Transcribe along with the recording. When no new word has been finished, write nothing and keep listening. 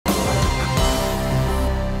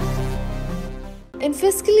In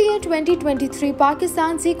fiscal year 2023,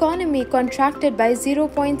 Pakistan's economy contracted by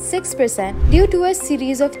 0.6% due to a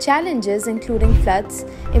series of challenges including floods,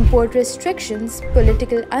 import restrictions,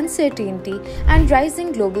 political uncertainty, and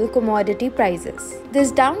rising global commodity prices.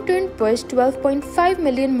 This downturn pushed 12.5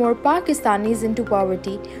 million more Pakistanis into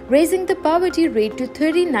poverty, raising the poverty rate to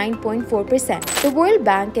 39.4%. The World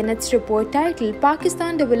Bank, in its report titled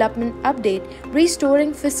Pakistan Development Update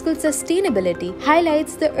Restoring Fiscal Sustainability,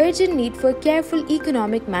 highlights the urgent need for careful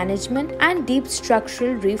economic management and deep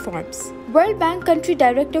structural reforms. World Bank Country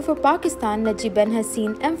Director for Pakistan, Najib Ben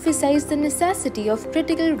Hassan, emphasized the necessity of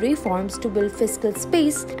critical reforms to build fiscal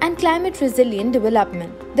space and climate-resilient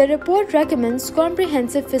development. The report recommends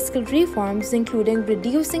comprehensive fiscal reforms, including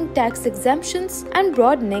reducing tax exemptions and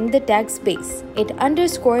broadening the tax base. It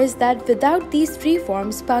underscores that without these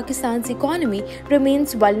reforms, Pakistan's economy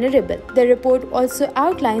remains vulnerable. The report also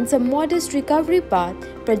outlines a modest recovery path,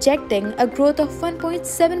 projecting a growth of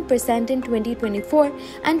 1.7% in 2024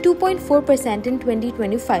 and 2.4% in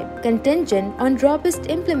 2025, contingent on robust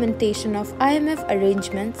implementation of IMF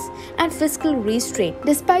arrangements and fiscal restraint,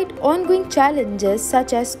 despite ongoing challenges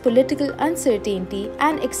such as political uncertainty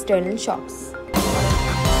and external shocks.